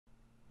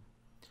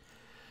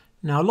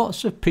Now,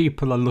 lots of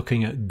people are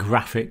looking at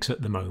graphics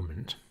at the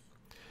moment,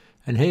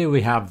 and here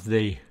we have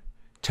the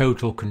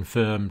total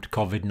confirmed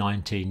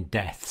COVID-19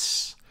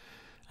 deaths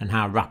and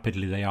how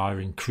rapidly they are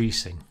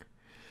increasing.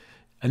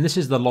 And this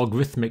is the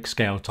logarithmic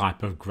scale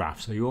type of graph,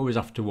 so you always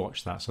have to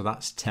watch that. So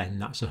that's 10,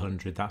 that's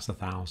 100, that's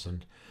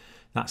 1,000,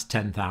 that's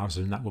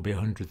 10,000, that will be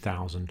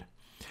 100,000.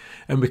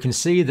 And we can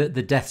see that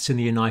the deaths in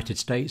the United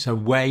States are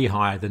way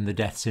higher than the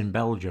deaths in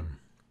Belgium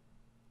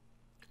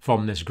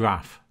from this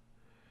graph.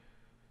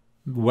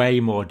 Way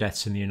more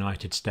deaths in the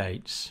United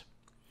States.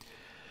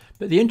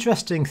 But the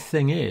interesting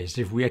thing is,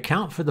 if we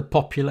account for the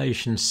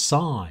population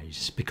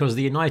size, because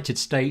the United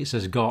States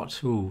has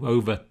got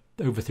over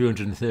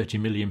 330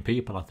 million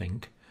people, I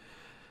think,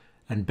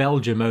 and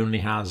Belgium only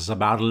has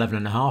about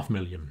 11.5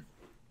 million.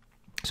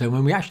 So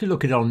when we actually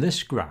look at it on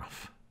this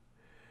graph,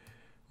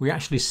 we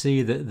actually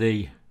see that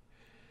the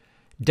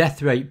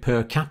death rate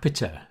per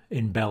capita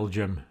in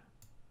Belgium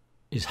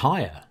is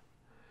higher.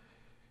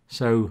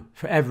 So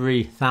for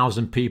every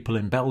 1,000 people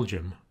in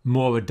Belgium,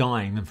 more are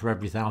dying than for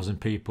every 1,000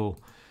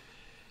 people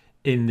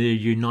in the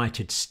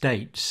United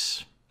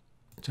States.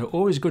 So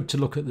always good to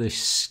look at the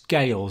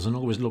scales, and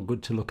always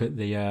good to look at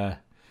the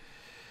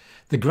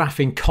graph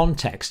in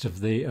context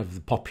of the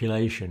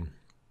population.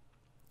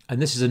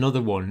 And this is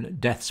another one,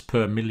 deaths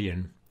per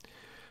million.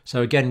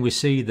 So again, we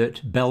see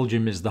that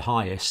Belgium is the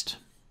highest.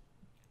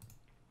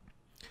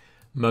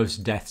 Most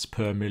deaths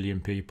per million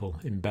people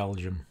in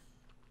Belgium.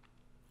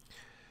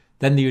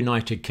 Then the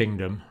United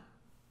Kingdom,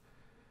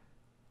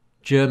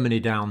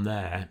 Germany down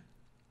there,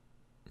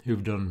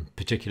 who've done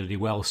particularly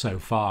well so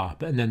far,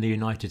 and then the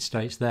United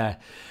States there.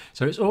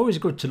 So it's always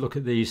good to look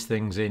at these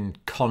things in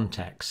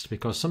context,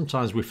 because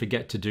sometimes we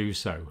forget to do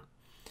so.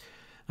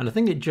 And I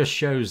think it just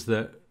shows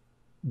that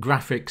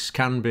graphics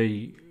can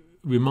be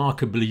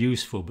remarkably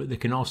useful, but they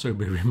can also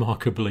be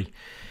remarkably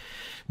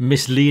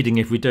misleading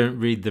if we don't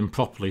read them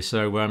properly.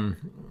 So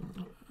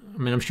I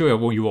mean, I'm sure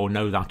you all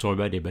know that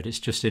already, but it's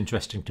just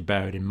interesting to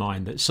bear it in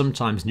mind that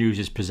sometimes news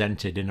is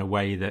presented in a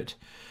way that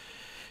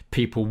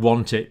people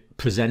want it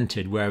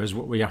presented, whereas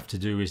what we have to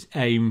do is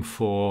aim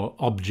for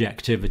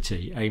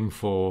objectivity, aim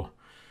for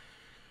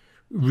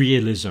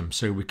realism,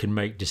 so we can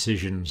make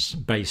decisions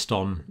based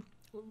on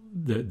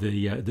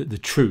the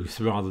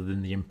truth rather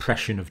than the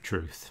impression of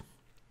truth.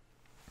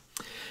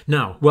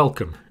 Now,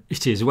 welcome.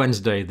 It is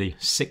Wednesday, the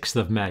 6th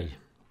of May.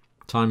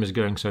 Time is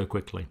going so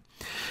quickly.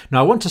 Now,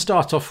 I want to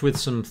start off with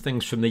some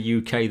things from the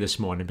UK this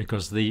morning,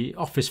 because the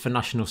Office for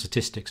National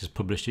Statistics has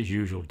published its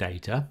usual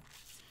data,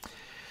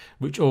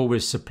 which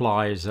always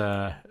supplies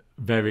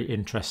very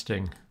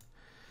interesting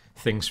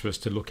things for us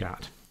to look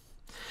at.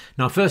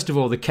 Now, first of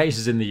all, the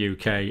cases in the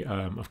UK,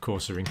 of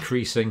course, are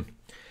increasing.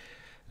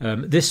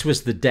 This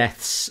was the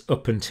deaths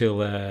up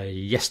until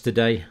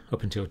yesterday,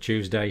 up until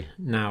Tuesday.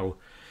 Now,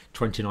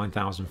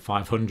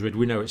 29,500.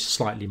 We know it's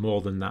slightly more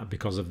than that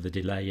because of the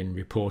delay in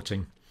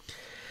reporting.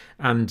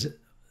 And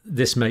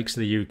this makes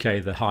the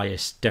UK the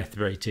highest death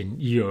rate in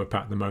Europe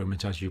at the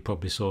moment, as you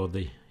probably saw.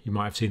 You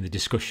might have seen the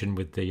discussion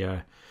with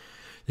the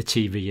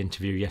TV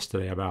interview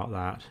yesterday about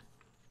that.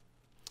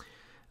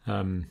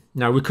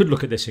 Now, we could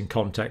look at this in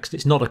context.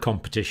 It's not a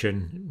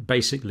competition.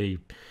 Basically,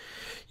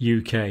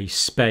 UK,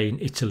 Spain,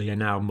 Italy are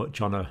now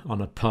much on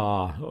a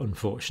par,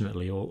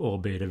 unfortunately,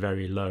 albeit a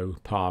very low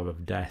par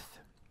of death.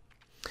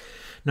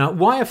 Now,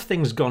 why have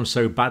things gone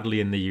so badly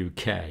in the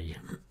UK?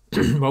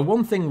 Well,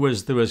 one thing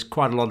was there was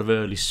quite a lot of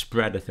early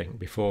spread, I think,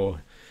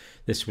 before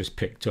this was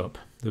picked up.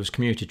 There was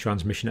community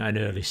transmission at an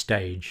early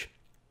stage.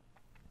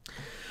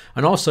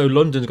 And also,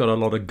 London's got a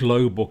lot of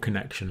global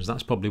connections.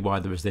 That's probably why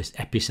there was this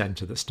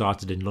epicentre that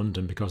started in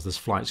London, because there's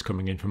flights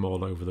coming in from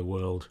all over the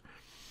world.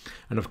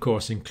 And of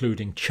course,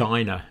 including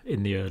China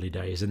in the early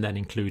days, and then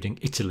including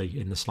Italy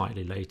in the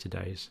slightly later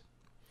days.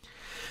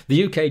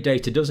 The UK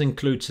data does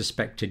include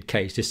suspected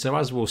cases. So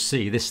as we'll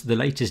see, the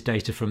latest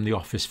data from the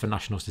Office for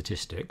National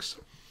Statistics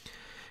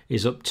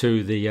is up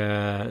to the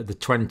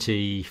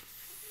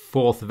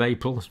 24th of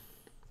April.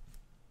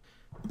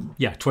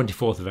 Yeah,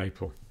 24th of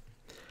April.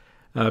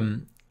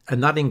 And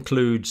that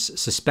includes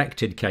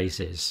suspected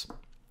cases.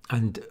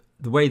 And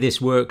the way this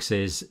works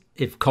is,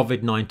 if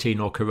COVID-19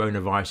 or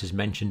coronavirus is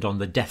mentioned on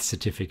the death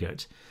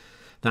certificate,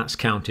 that's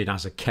counted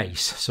as a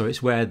case. So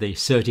it's where the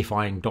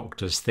certifying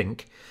doctors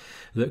think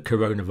that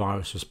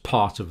coronavirus was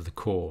part of the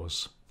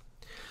cause.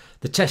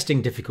 The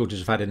testing difficulties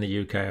we've had in the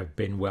UK have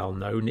been well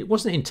known. It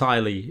wasn't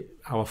entirely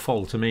our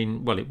fault. I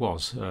mean, well, it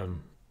was.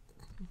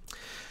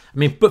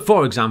 But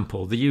for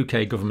example, the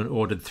UK government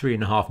ordered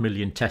 3.5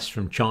 million tests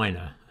from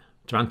China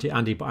to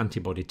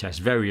antibody tests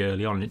very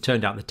early on. It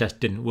turned out the test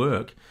didn't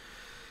work,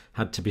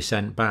 had to be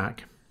sent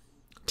back.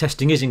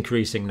 Testing is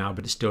increasing now,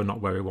 but it's still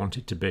not where we want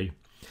it to be.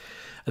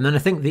 And then I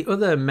think the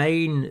other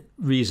main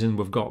reason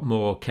we've got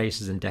more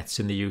cases and deaths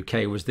in the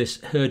UK was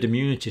this herd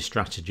immunity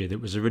strategy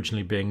that was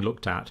originally being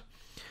looked at,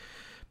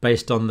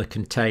 based on the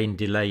contain,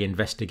 delay,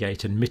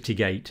 investigate and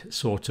mitigate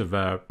sort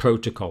of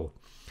protocol.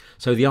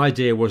 So the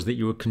idea was that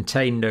you would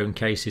contain known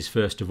cases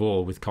first of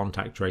all with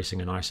contact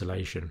tracing and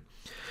isolation.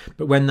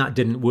 But when that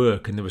didn't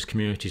work and there was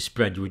community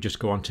spread, you would just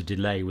go on to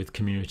delay with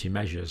community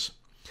measures.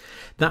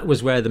 That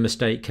was where the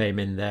mistake came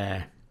in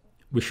there.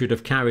 We should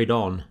have carried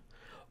on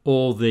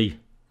all the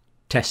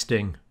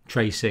testing,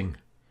 tracing,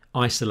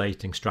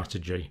 isolating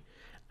strategy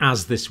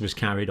as this was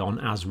carried on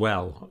as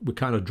well. We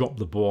kind of dropped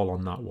the ball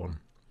on that one.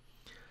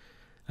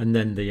 And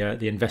then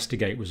the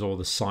investigate was all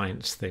the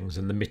science things,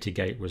 and the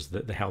mitigate was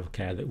the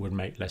healthcare that would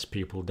make less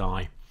people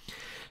die.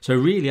 So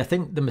really, I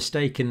think the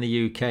mistake in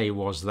the UK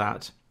was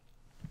that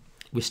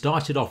we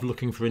started off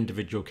looking for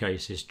individual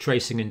cases,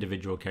 tracing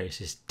individual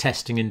cases,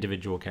 testing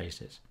individual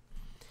cases.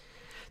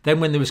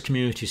 Then when there was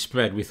community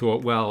spread, we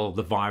thought, well,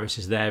 the virus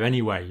is there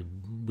anyway.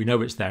 We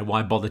know it's there.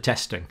 Why bother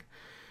testing?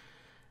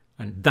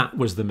 And that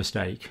was the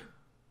mistake.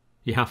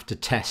 You have to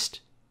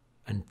test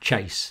and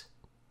trace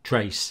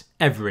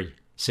every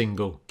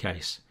single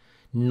case,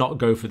 not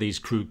go for these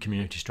crude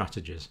community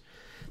strategies.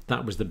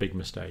 That was the big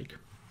mistake,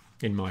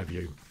 in my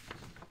view.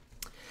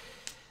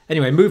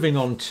 Anyway, moving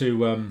on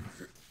to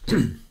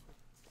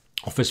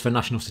Office for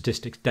National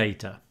Statistics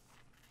data.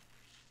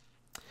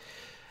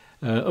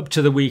 Up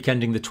to the week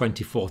ending the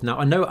 24th. Now,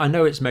 I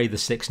know it's May the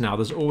 6th now.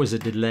 There's always a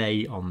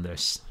delay on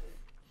this.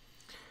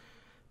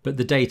 But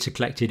the data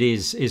collected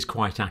is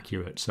quite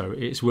accurate, so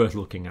it's worth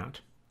looking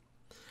at.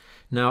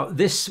 Now,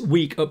 this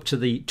week up to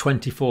the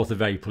 24th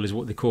of April is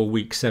what they call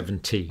week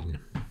 17.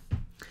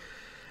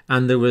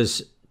 And there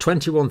was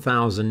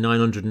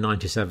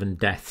 21,997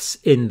 deaths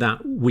in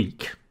that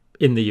week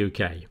in the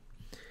UK.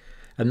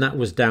 And that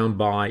was down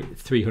by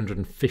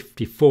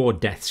 354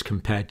 deaths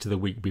compared to the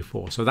week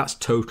before. So that's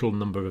total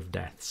number of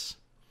deaths.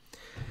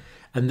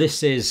 And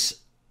this is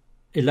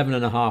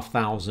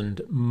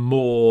 11,500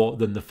 more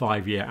than the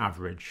 5-year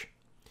average.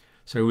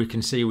 So we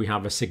can see we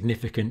have a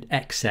significant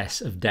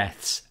excess of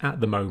deaths at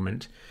the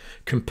moment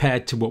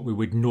compared to what we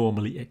would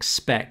normally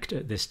expect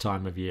at this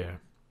time of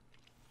year.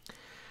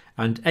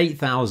 And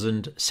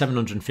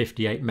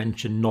 8,758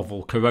 mention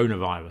novel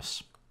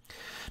coronavirus.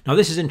 Now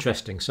this is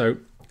interesting. So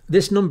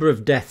this number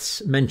of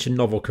deaths mention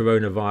novel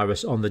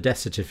coronavirus on the death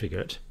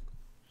certificate.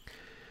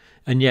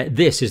 And yet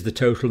this is the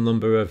total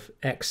number of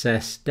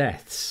excess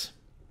deaths.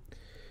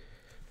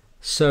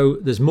 So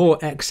there's more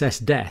excess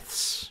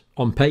deaths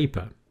on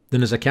paper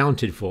than is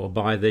accounted for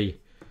by the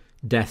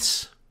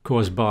deaths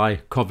caused by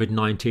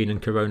COVID-19 and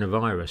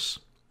coronavirus.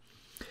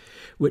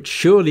 Which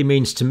surely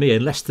means to me,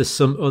 unless there's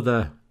some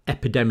other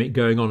epidemic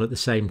going on at the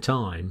same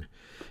time,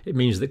 it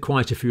means that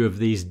quite a few of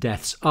these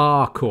deaths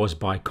are caused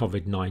by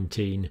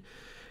COVID-19,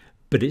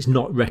 but it's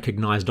not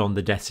recognised on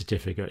the death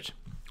certificate.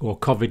 Or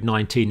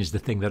COVID-19 is the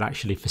thing that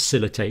actually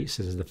facilitates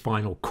as the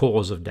final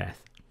cause of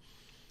death.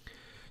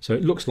 So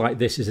it looks like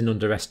this is an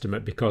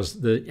underestimate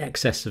because the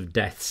excess of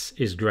deaths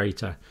is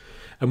greater.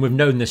 And we've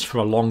known this for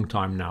a long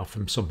time now,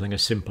 from something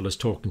as simple as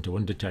talking to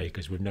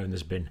undertakers. We've known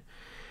there's been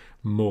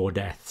more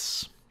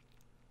deaths.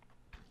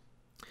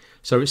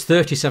 So it's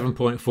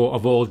 37.4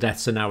 of all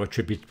deaths are now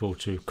attributable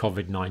to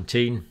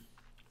COVID-19.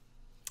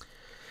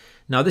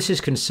 Now this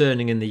is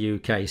concerning in the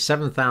UK.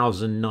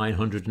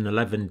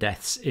 7,911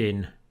 deaths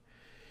in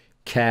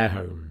care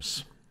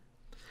homes.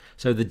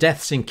 So the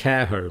deaths in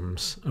care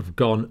homes have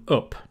gone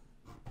up.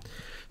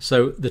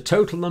 So the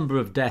total number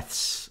of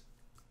deaths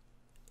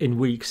in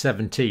week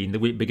 17, the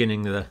week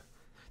beginning the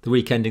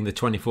week ending the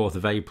 24th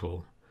of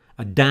April,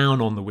 are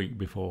down on the week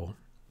before.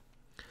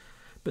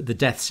 But the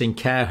deaths in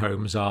care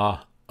homes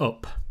are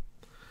up.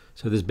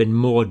 So there's been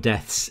more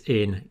deaths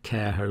in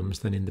care homes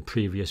than in the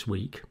previous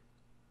week.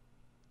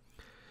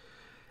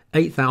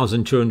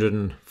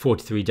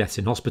 8,243 deaths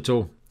in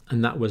hospital,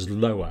 and that was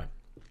lower.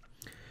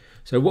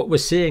 So what we're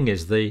seeing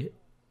is the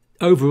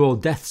overall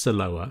deaths are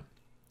lower.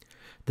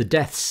 The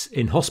deaths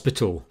in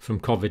hospital from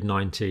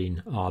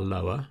COVID-19 are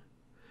lower,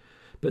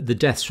 but the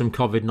deaths from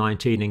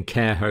COVID-19 in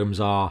care homes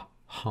are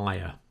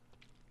higher.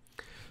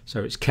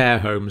 So it's care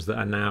homes that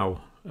are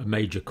now a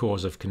major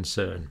cause of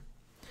concern.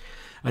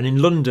 And in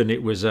London,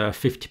 it was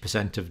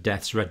 50% of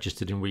deaths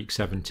registered in week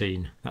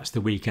 17. That's the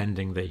week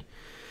ending the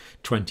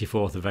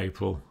 24th of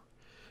April,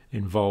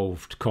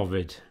 involved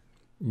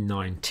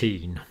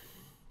COVID-19.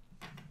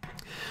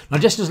 Now,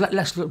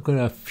 let's look at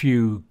a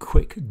few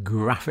quick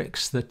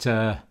graphics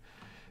that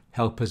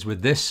help us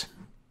with this.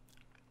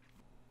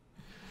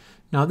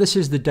 Now, this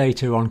is the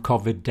data on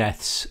COVID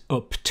deaths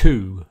up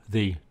to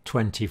the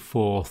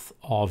 24th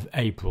of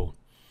April.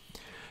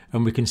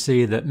 And we can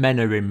see that men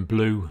are in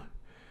blue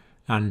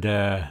and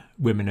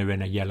women are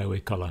in a yellowy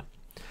colour.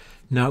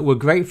 Now, we're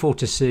grateful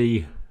to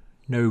see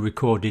no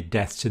recorded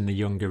deaths in the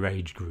younger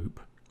age group.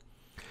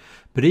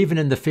 But even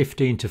in the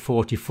 15 to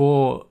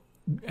 44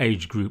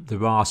 age group,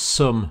 there are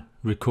some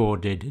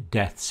recorded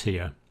deaths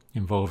here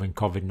involving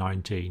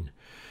COVID-19.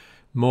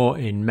 More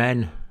in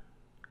men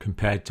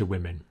compared to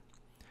women.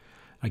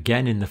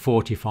 Again, in the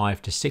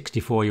 45 to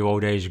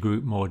 64-year-old age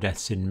group, more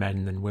deaths in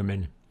men than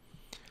women.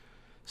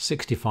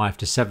 65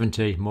 to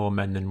 70, more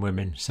men than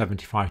women.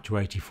 75 to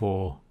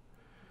 84,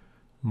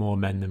 more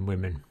men than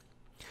women.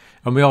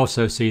 And we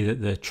also see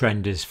that the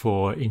trend is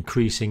for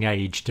increasing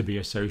age to be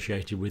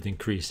associated with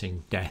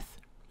increasing death.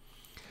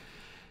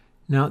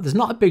 Now, there's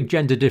not a big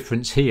gender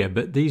difference here,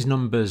 but these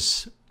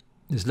numbers,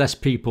 there's less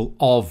people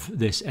of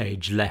this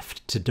age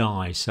left to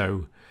die.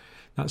 So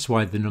that's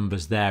why the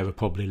numbers there are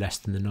probably less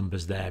than the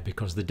numbers there,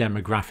 because the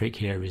demographic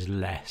here is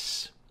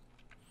less.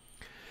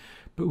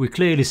 But we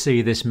clearly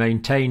see this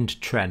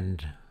maintained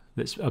trend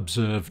that's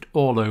observed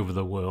all over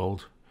the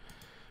world,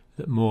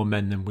 that more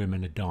men than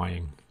women are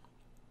dying.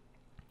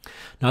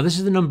 Now, this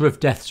is the number of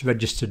deaths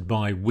registered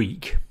by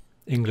week,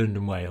 England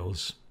and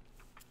Wales,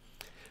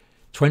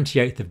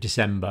 28th of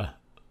December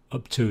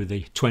up to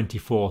the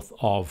 24th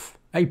of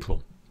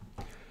April.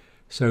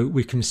 So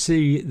we can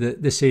see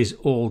that this is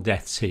all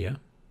deaths here.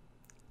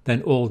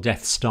 Then all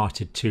deaths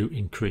started to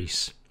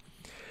increase.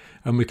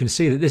 And we can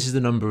see that this is the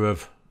number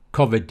of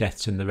COVID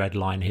deaths in the red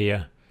line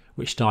here,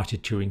 which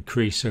started to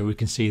increase. So we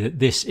can see that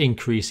this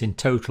increase in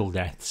total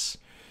deaths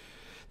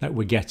that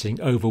we're getting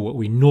over what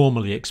we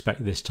normally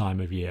expect this time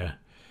of year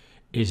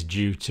is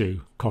due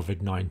to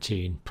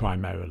COVID-19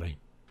 primarily.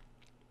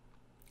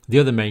 The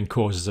other main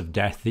causes of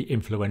death, the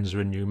influenza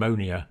and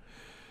pneumonia,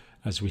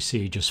 as we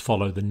see, just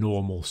follow the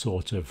normal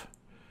sort of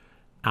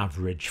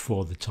average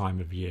for the time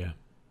of year.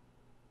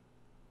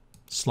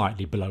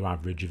 Slightly below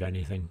average, if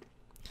anything.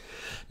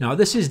 Now,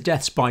 this is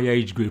deaths by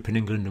age group in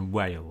England and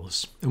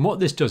Wales. And what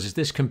this does is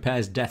this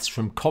compares deaths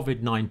from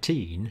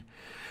COVID-19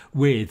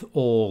 with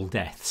all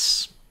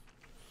deaths.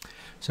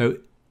 So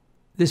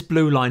this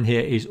blue line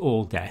here is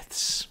all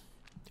deaths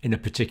in a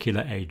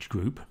particular age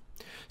group.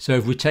 So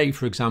if we take,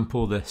 for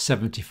example, the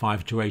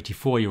 75 to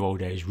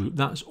 84-year-old age group,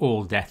 that's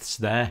all deaths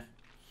there.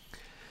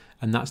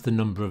 And that's the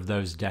number of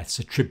those deaths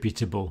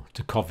attributable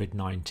to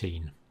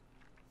COVID-19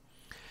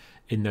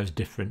 in those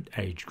different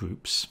age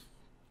groups.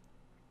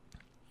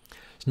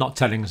 It's not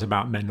telling us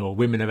about men or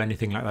women or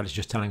anything like that. It's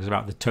just telling us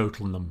about the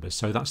total numbers.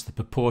 So that's the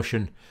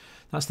proportion.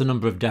 That's the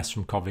number of deaths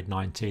from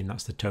COVID-19.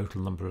 That's the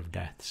total number of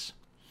deaths.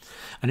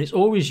 And it's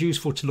always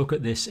useful to look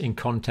at this in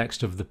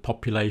context of the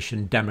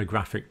population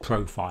demographic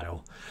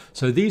profile.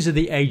 So these are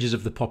the ages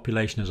of the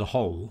population as a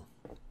whole.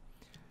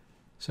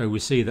 So we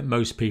see that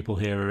most people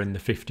here are in the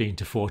 15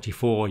 to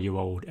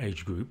 44-year-old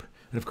age group.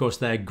 And of course,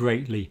 they're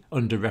greatly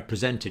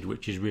underrepresented,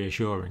 which is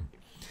reassuring.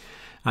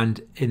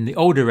 And in the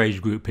older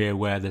age group here,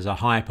 where there's a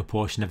higher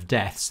proportion of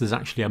deaths, there's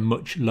actually a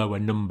much lower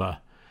number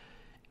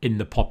in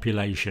the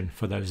population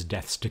for those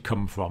deaths to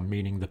come from,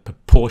 meaning the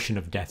proportion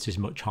of deaths is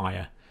much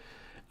higher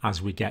as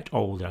we get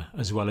older,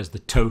 as well as the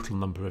total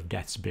number of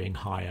deaths being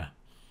higher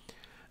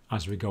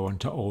as we go on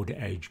to older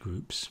age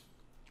groups.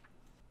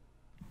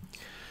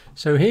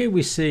 So here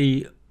we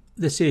see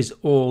this is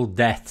all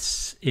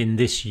deaths in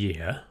this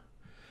year,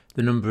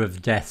 the number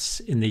of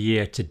deaths in the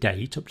year to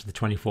date up to the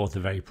 24th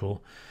of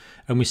April,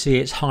 and we see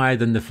it's higher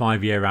than the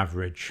 5-year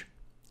average.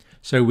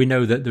 So we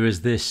know that there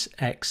is this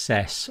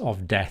excess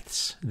of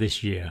deaths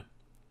this year.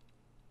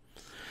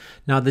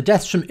 Now, the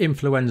deaths from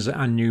influenza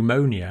and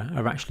pneumonia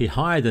are actually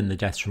higher than the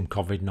deaths from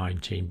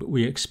COVID-19, but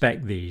we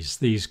expect these.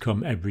 These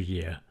come every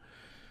year.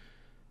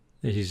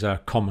 These are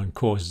common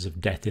causes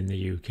of death in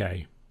the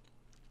UK.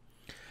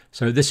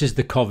 So this is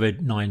the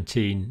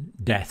COVID-19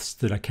 deaths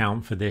that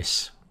account for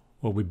this,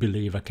 or we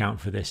believe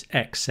account for this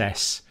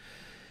excess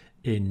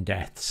in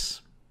deaths.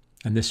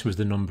 And this was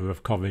the number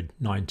of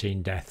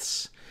COVID-19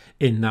 deaths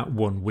in that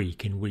 1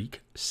 week, in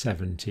week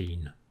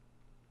 17.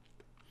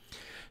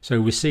 So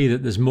we see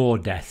that there's more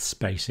deaths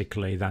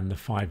basically than the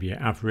 5-year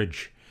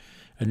average,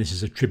 and this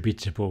is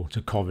attributable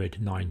to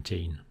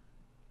COVID-19.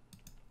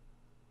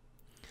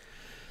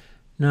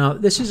 Now,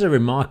 this is a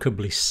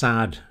remarkably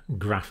sad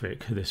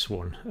graphic, this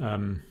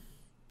one,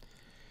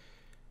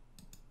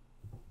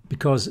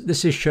 because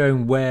this is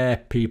showing where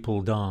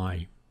people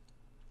die.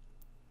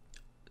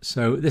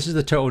 So this is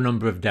the total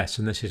number of deaths,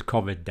 and this is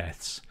COVID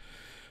deaths.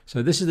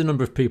 So this is the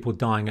number of people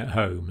dying at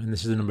home, and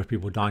this is the number of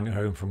people dying at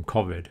home from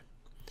COVID.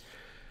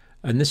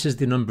 And this is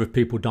the number of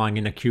people dying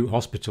in acute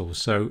hospitals.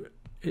 So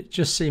it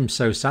just seems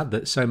so sad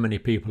that so many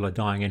people are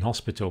dying in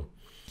hospital.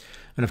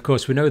 And of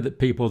course, we know that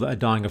people that are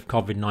dying of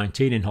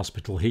COVID-19 in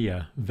hospital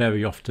here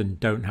very often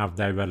don't have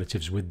their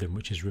relatives with them,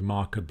 which is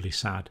remarkably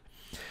sad,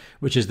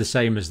 which is the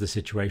same as the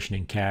situation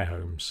in care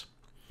homes.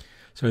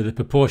 So the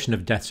proportion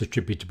of deaths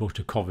attributable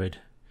to COVID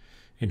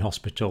in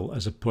hospital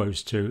as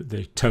opposed to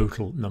the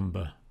total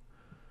number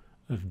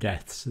of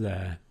deaths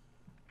there.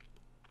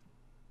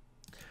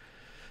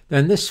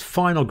 Then this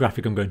final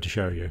graphic I'm going to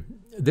show you,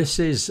 this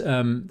is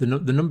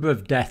the number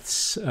of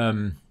deaths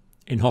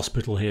in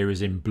hospital here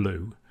is in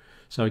blue.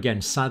 So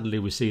again, sadly,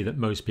 we see that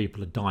most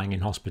people are dying in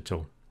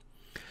hospital.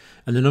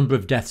 And the number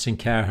of deaths in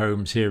care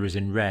homes here is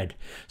in red.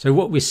 So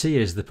what we see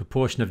is the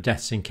proportion of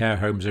deaths in care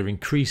homes are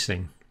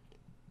increasing,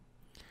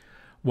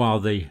 while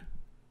the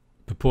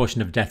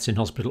proportion of deaths in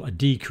hospital are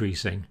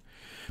decreasing.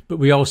 But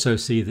we also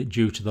see that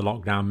due to the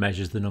lockdown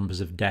measures, the numbers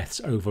of deaths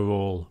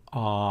overall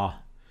are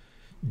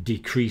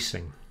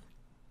decreasing.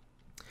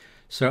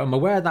 So I'm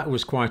aware that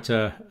was quite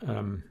a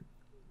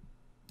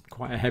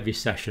quite a heavy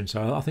session,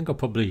 so I think I'll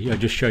probably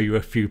just show you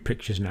a few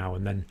pictures now,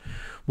 and then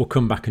we'll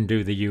come back and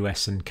do the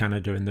US and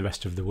Canada and the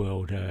rest of the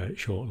world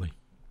shortly.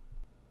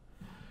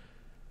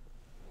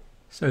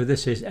 So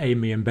this is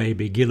Amy and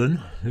baby Gillen,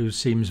 who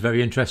seems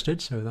very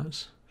interested, so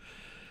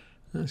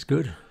that's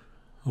good.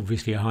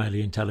 Obviously a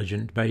highly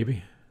intelligent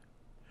baby.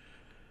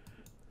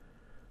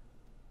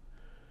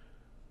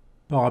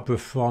 Barbara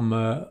from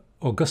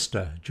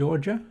Augusta,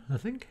 Georgia, I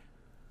think.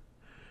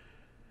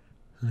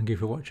 Thank you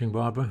for watching,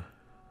 Barbara.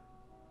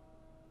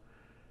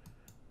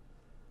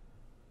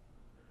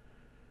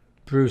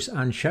 Bruce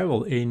and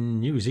Cheryl in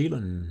New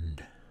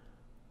Zealand.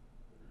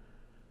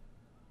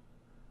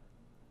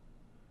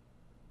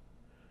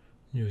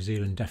 New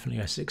Zealand,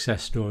 definitely a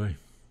success story.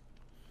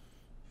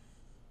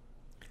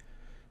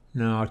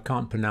 No, I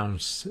can't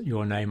pronounce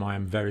your name, I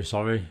am very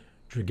sorry.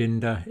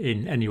 Draginda,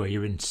 anyway,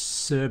 you're in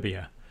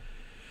Serbia.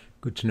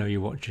 Good to know you're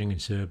watching in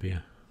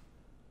Serbia.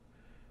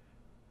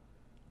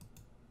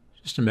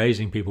 Just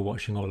amazing people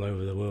watching all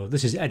over the world.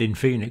 This is Ed in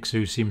Phoenix,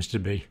 who seems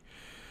to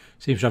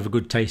have a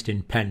good taste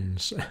in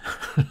pens.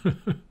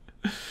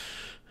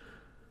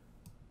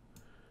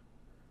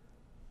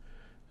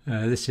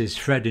 This is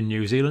Fred in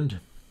New Zealand,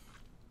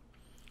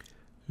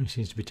 who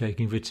seems to be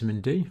taking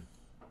vitamin D.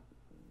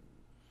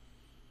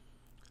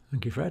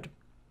 Thank you, Fred.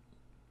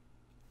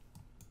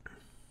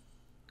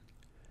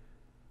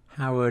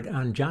 Howard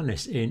and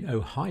Janice in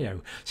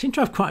Ohio. Seem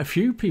to have quite a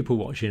few people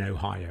watching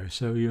Ohio,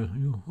 so you're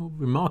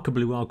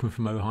remarkably welcome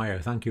from Ohio.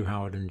 Thank you,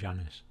 Howard and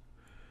Janice.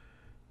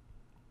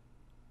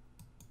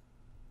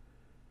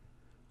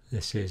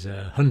 This is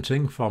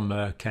Hunting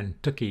from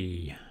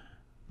Kentucky.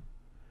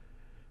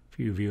 A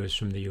few viewers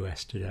from the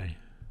US today.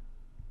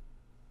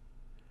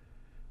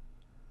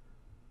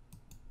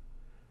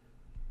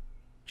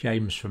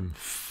 James from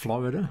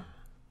Florida,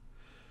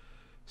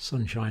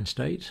 Sunshine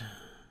State.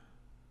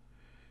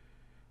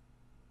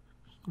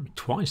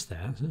 Twice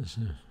there.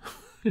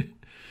 Yeah,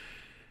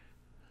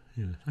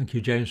 thank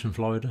you, James from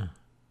Florida.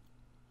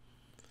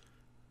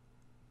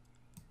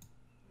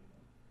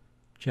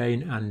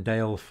 Jane and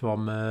Dale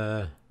from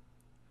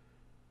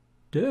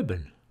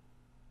Durban,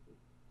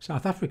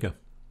 South Africa.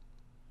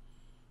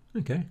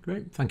 Okay,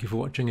 great. Thank you for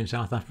watching in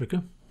South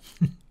Africa.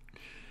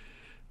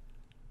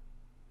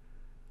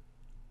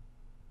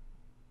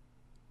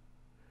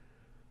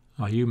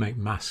 Oh, you make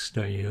masks,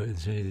 don't you?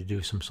 You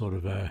do some sort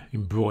of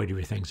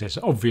embroidery things. There's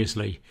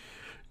obviously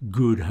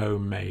good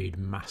homemade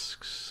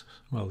masks.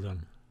 Well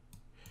done.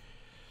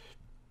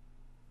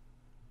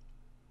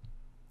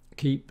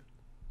 Keep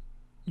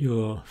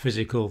your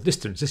physical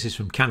distance. This is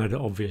from Canada,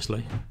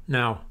 obviously.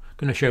 Now, I'm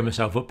going to show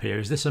myself up here.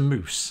 Is this a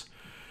moose?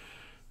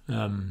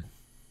 Not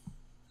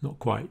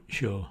quite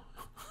sure.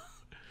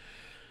 I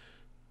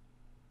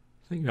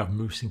think you have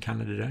moose in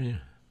Canada, don't you?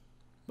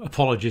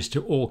 Apologies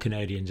to all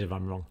Canadians if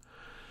I'm wrong.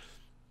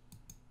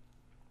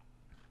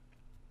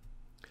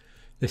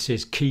 This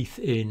is Keith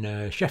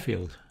in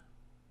Sheffield,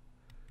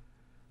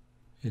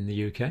 in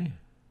the UK.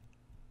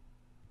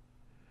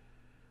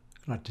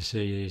 Glad to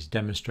see he's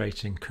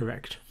demonstrating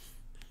correct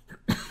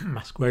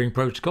mask wearing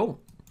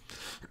protocol.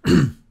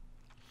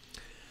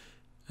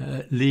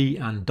 Lee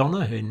and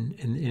Donna in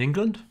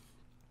England.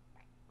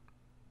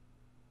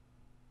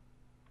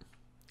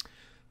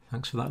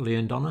 Thanks for that, Lee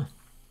and Donna.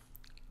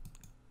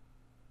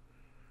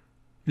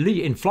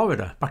 Lee in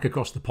Florida, back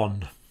across the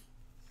pond.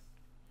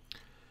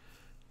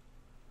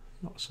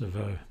 Lots of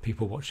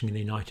people watching in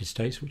the United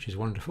States, which is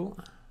wonderful.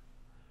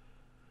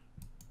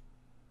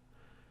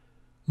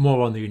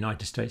 More on the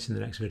United States in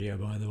the next video,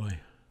 by the way.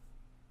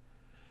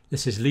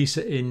 This is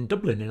Lisa in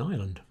Dublin, in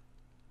Ireland.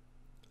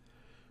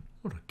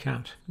 What a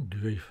cat. Good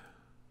grief.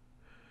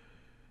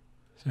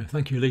 So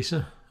thank you,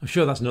 Lisa. I'm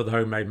sure that's another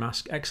homemade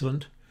mask.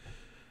 Excellent.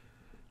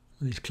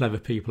 These clever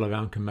people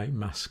around can make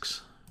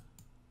masks.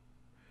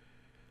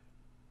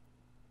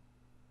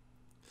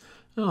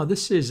 Oh,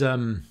 this is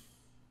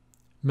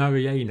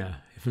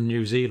Mariana from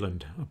New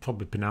Zealand. I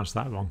probably pronounced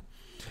that wrong.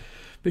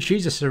 But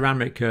she's a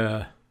ceramic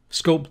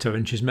sculptor,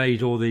 and she's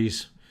made all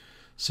these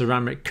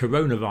ceramic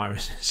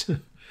coronaviruses.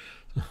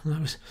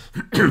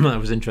 that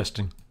was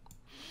interesting.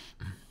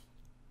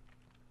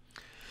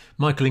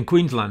 Michael in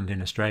Queensland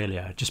in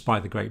Australia, just by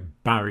the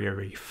Great Barrier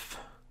Reef.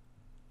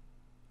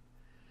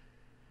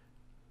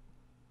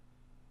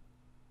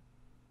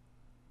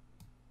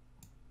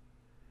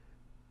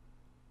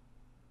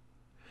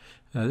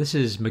 This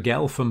is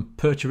Miguel from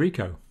Puerto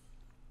Rico.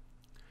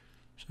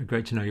 So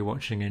great to know you're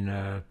watching in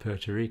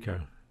Puerto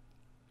Rico.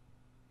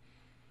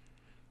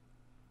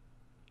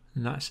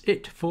 And that's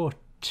it for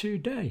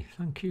today.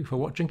 Thank you for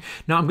watching.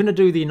 Now I'm going to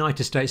do the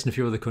United States and a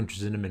few other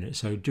countries in a minute,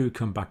 so do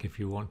come back if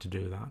you want to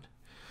do that.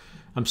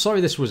 I'm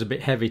sorry this was a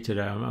bit heavy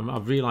today.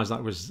 I've realised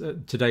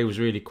that today was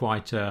really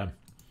quite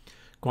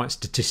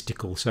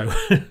statistical. So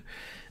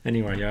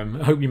anyway, I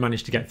hope you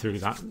managed to get through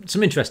that.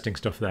 Some interesting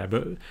stuff there,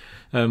 but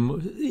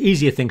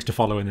easier things to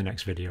follow in the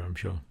next video, I'm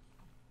sure.